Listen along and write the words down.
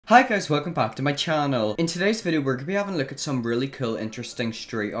Hi guys, welcome back to my channel. In today's video, we're going to be having a look at some really cool, interesting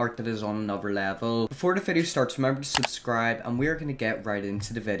street art that is on another level. Before the video starts, remember to subscribe, and we're going to get right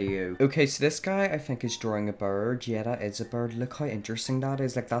into the video. Okay, so this guy, I think, is drawing a bird. Yeah, that is a bird. Look how interesting that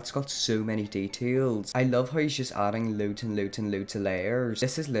is. Like, that's got so many details. I love how he's just adding loads and loads and loads of layers.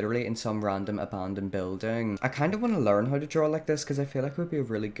 This is literally in some random abandoned building. I kind of want to learn how to draw like this because I feel like it would be a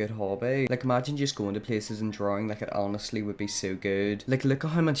really good hobby. Like, imagine just going to places and drawing. Like, it honestly would be so good. Like, look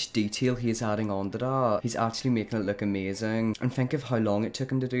at how much detail he is adding onto that. He's actually making it look amazing. And think of how long it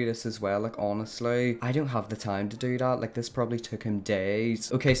took him to do this as well. Like, honestly, I don't have the time to do that. Like, this probably took him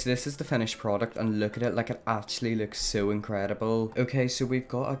days. Okay, so this is the finished product, and look at it. Like, it actually looks so incredible. Okay, so we've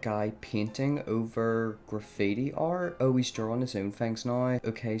got a guy painting over graffiti art. Oh, he's drawing his own things now.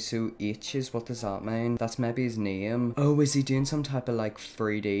 Okay, so H is, what does that mean? That's maybe his name. Oh, is he doing some type of like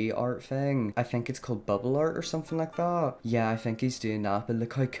 3D art thing? I think it's called bubble art or something like that. Yeah, I think he's doing that, but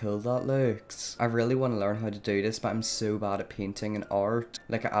look how cool that looks. I really want to learn how to do this, but I'm so bad at painting and art.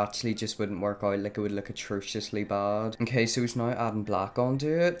 Like, it actually just wouldn't work out. Like, it would look atrociously bad. Okay, so he's now adding black onto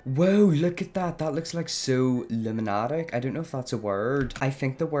it. Whoa, look at that. That looks like so luminatic. I don't know if that's a word. I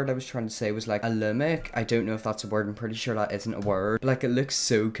think the word I was trying to say was like alumic. I don't know if that's a word. I'm pretty sure that isn't a word. But, like, it looks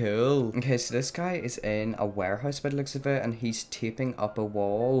so cool. Okay, so this guy is in a warehouse by the looks of it, and he's taping up a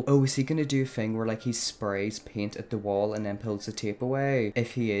wall. Oh, is he gonna do a thing where like he sprays paint at the wall and then pulls the tape away?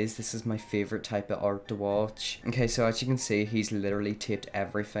 If he is, this is my favorite type of art to watch. Okay, so as you can see, he's literally taped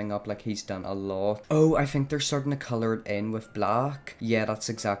everything up. Like, he's done a lot. Oh, I think they're starting to color it in with black. Yeah, that's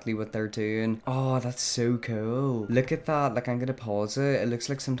exactly what they're doing. Oh, that's so cool. Look at that. Like, I'm gonna pause it. It looks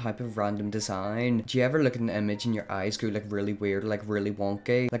like some type of random design. Do you ever look at an image and your eyes go like really weird, like really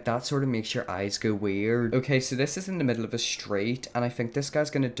wonky? Like, that sort of makes your eyes go weird. Okay, so this is in the middle of a street, and I think this guy's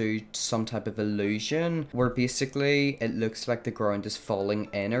gonna do some type of illusion where basically it looks like the ground is falling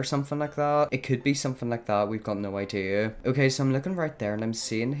in or something like that. It could be something like that. We've got no idea. Okay, so I'm looking right there and I'm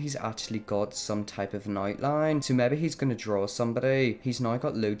seeing he's actually got some type of an outline. So maybe he's gonna draw somebody. He's now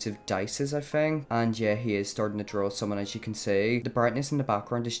got loads of dices, I think. And yeah, he is starting to draw someone, as you can see. The brightness in the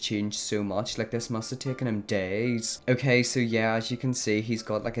background has changed so much. Like, this must have taken him days. Okay, so yeah, as you can see, he's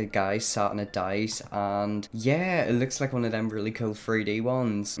got like a guy sat on a dice, and yeah, it looks like one of them really cool 3D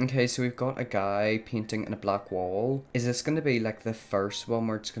ones. Okay, so we've got a guy painting in a black wall. Is this gonna be like the first one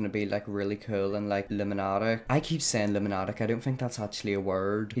where it's gonna be like really cool and like luminatic? I keep saying luminatic. I don't think that's actually a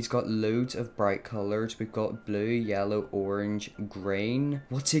word. He's got loads of bright colors. We've got blue, yellow, orange, green.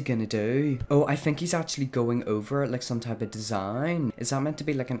 What's he gonna do? Oh, I think he's actually going over it like some type of design. Is that meant to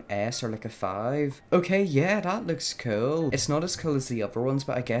be like an S or like a 5? Okay, yeah, that looks cool. It's not as cool as the other ones,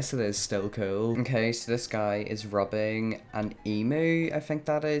 but I guess it is still cool. Okay, so this guy is rubbing an emu, I think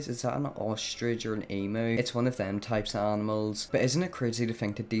that is. Is that an ostrich or an emu? It's one of them types of animals. But isn't it crazy to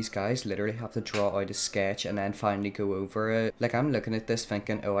think that these guys literally have to draw out a sketch and then finally go over it? Like, I'm looking at this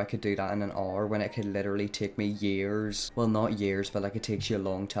thinking, oh, I could do that in an hour, when it could literally take me years. Well, not years, but like it takes you a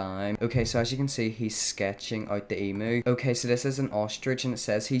long time. Okay, so as you can see, he's sketching out the emu. Okay, so this is an ostrich, and it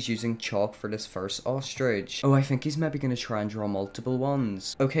says he's using chalk for this first ostrich. Oh, I think he's maybe going to try and draw multiple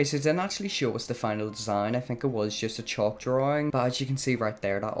ones. Okay, so it didn't actually show us the final design. I think it was just a chalk drawing, but as you can see right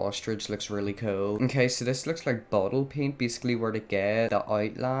there, that ostrich looks really cool. Okay, so this looks like bottle paint, basically where to get the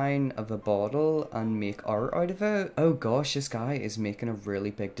outline of a bottle and make art out of it. Oh gosh, this guy is making a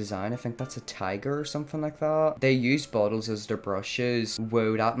really big design. I think that's a tiger or something like that. They use bottles as their brushes.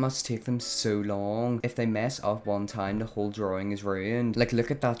 Whoa, that must take them so long. If they mess up one time, the whole drawing is ruined. Like,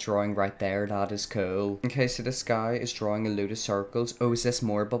 look at that drawing right there. That is cool. Okay, so this guy is drawing a load of circles. Oh, is this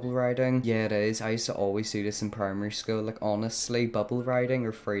more bubble writing? Yeah, it is. I used to always do this in primary school. Like, honestly, bubble writing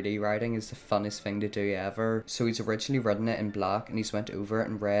or 3D writing is the funnest thing to do ever. So he's originally written it in black, and he's went over it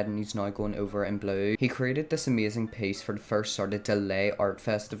in red, and he's now going over it in blue. He created this amazing piece for the first sort of Delay art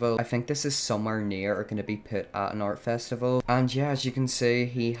festival. I think this is somewhere near or going to be put at an art festival. And yeah, as you can see,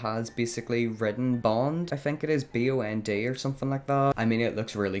 he has basically written Bond. I think it is B-O-N-D or something like that. I mean, it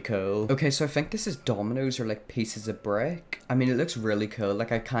looks really cool. Okay, so I think this is dominoes or like pieces of brick. I mean, it looks really cool.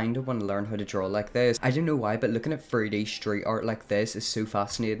 Like, I kind of want to learn how to draw like this. I don't know why, but looking at 3D street art like this is so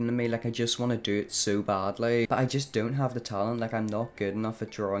fascinating to me. Like, I just want to do it so badly, but I just don't have the talent. Like, I'm not good enough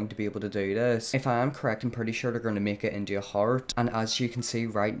at drawing to be able to do this. If I am correct, I'm pretty sure they're going to make it into a heart, and as you can see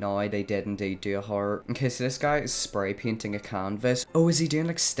right now, they did indeed do a heart. Okay, so this guy is spray painting a canvas. Oh, is he doing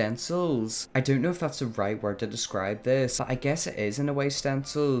like stencils? I don't know if that's the right word to describe this, but I guess it is in a way.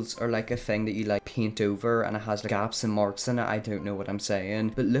 Stencils or like a thing that you like paint over and it has like gaps and marks in it. I don't know what I'm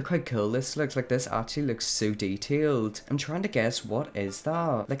saying, but look how cool this looks. Like, this actually looks so detailed. I'm trying to guess, what is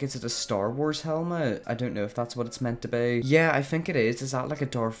that? Like, is it a Star Wars helmet? I don't know if that's what it's meant to be. Yeah, I think it is that like a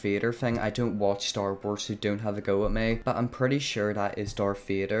Darth Vader thing? I don't watch Star Wars, so don't have a go at me, but I'm pretty sure that is Darth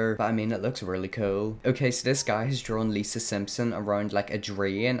Vader. But I mean, it looks really cool. Okay, so this guy has drawn Lisa Simpson around like a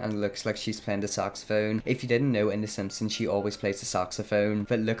drain, and it looks like she's playing the saxophone. If you didn't know, in The Simpsons she always plays the saxophone,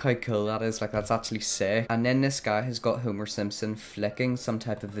 but look how cool that is. Like, that's actually sick. And then this guy has got Homer Simpson flicking some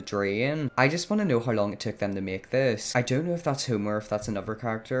type of a drain. I just want to know how long it took them to make this. I don't know if that's Homer or if that's another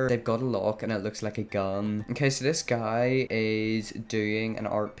character. They've got a lock and it looks like a gun. Okay, so this guy is doing an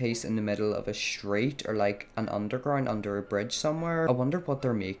art piece in the middle of a street, or like an underground under a bridge somewhere. I wonder what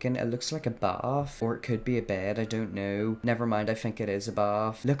they're making. It looks like a bath, or it could be a bed. I don't know. Never mind, I think it is a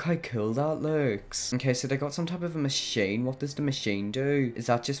bath. Look how cool that looks. Okay, so they got some type of a machine. What does the machine do? Is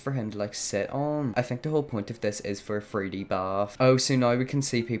that just for him to like sit on? I think the whole point of this is for a 3D bath. Oh, so now we can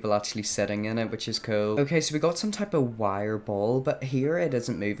see people actually sitting in it, which is cool. Okay, so we got some type of wire ball, but here it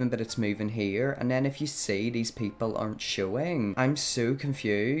isn't moving, but it's moving here. And then if you see, these people aren't showing. I'm so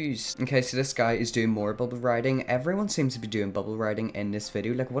confused. Okay, so this guy is doing more bubble writing. Everyone seems to be doing bubble writing in this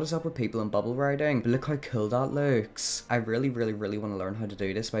video. Like, what is up with people in bubble writing? But look how cool that looks. I really want to learn how to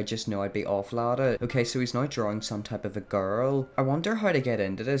do this, but I just know I'd be awful at it. Okay, so he's now drawing some type of a girl. I wonder how to get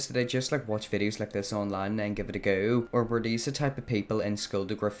into this. Did I just like watch videos like this online and then give it a go? Or were these the type of people in school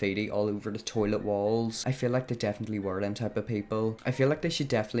to graffiti all over the toilet walls? I feel like they definitely were them type of people. I feel like they should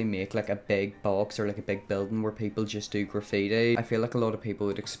definitely make like a big box or like a big building where people just do graffiti. I feel like a lot of people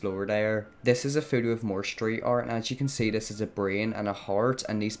would explore there. This is a photo of more street art, and as you can see, this is a brain and a heart,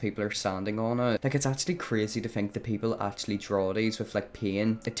 and these people are standing on it. Like, it's actually crazy to think the people actually draw these with like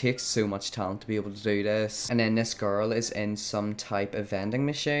paint. It takes so much talent to be able to do this. And then this girl is in some type of vending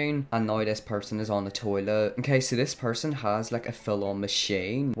machine, and now this person is on the toilet. Okay, so this person has like a full-on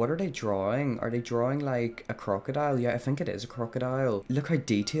machine. What are they drawing? Are they drawing like a crocodile? Yeah, I think it is a crocodile. Look how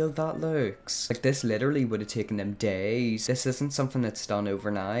detailed that looks. Like, this literally would have taken them days. This isn't something that's done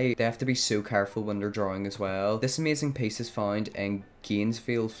overnight. They have to be so careful when they're drawing as well. This amazing piece is found in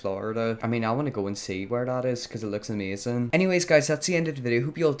Gainesville, Florida. I mean, I want to go and see where that is because it looks amazing. Anyways, guys, that's the end of the video.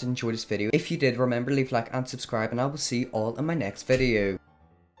 Hope you all did enjoy this video. If you did, remember to leave a like and subscribe, and I will see you all in my next video.